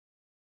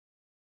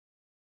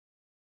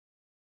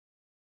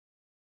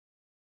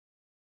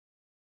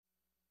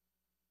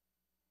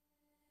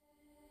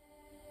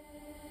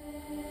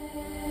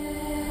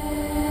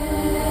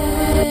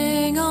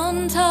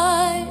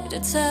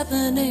it's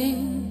happening.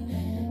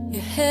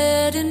 Your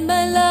head in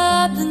my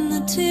lap and the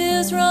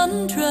tears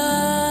run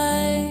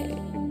dry.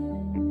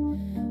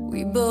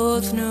 We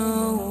both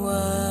know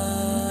why.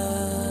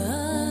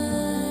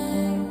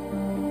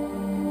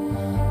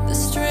 The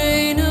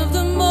strain of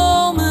the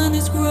moment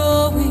is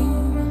growing.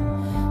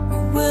 We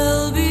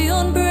will be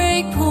on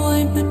break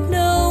point, but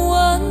no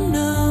one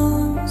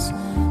knows.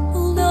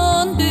 Hold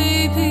on,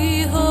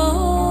 baby,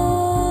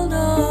 hold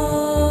on.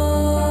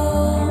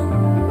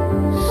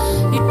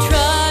 You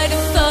try to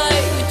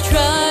fight, you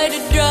try to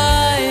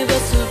drive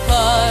us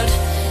apart.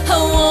 I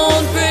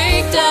won't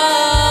break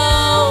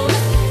down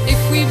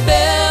if we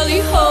barely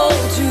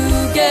hold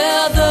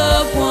together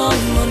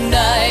one more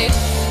night.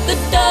 The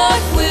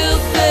dark will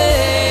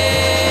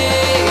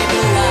fade to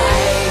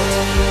light.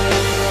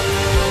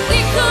 We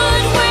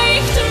could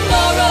wake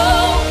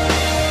tomorrow.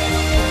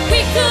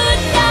 We could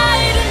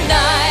die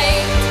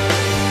tonight.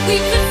 We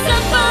could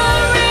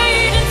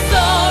separate in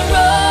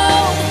sorrow.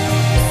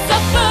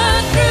 Suffer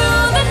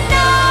through the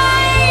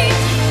night.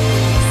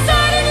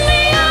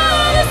 Suddenly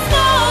all the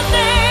small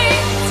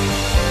things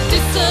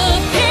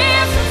disappear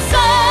from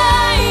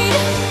sight.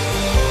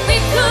 We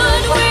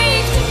could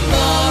wake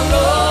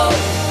tomorrow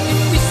if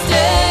we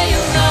stay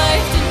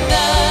alive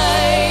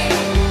tonight.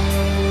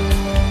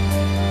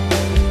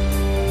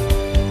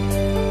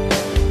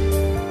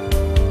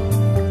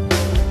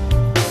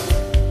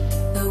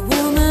 The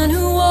woman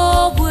who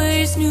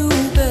always knew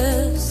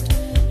best,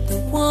 the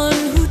one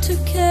who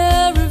took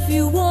care of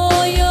you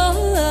all your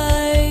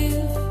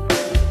life.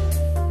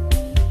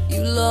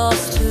 You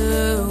lost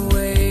her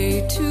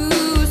way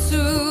too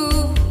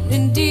soon.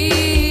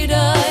 Indeed,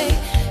 I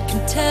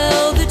can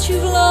tell that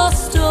you've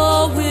lost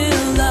all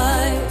will.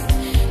 I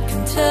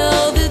can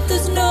tell that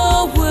there's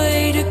no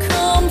way to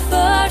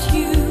comfort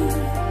you.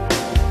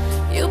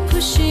 You're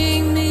pushing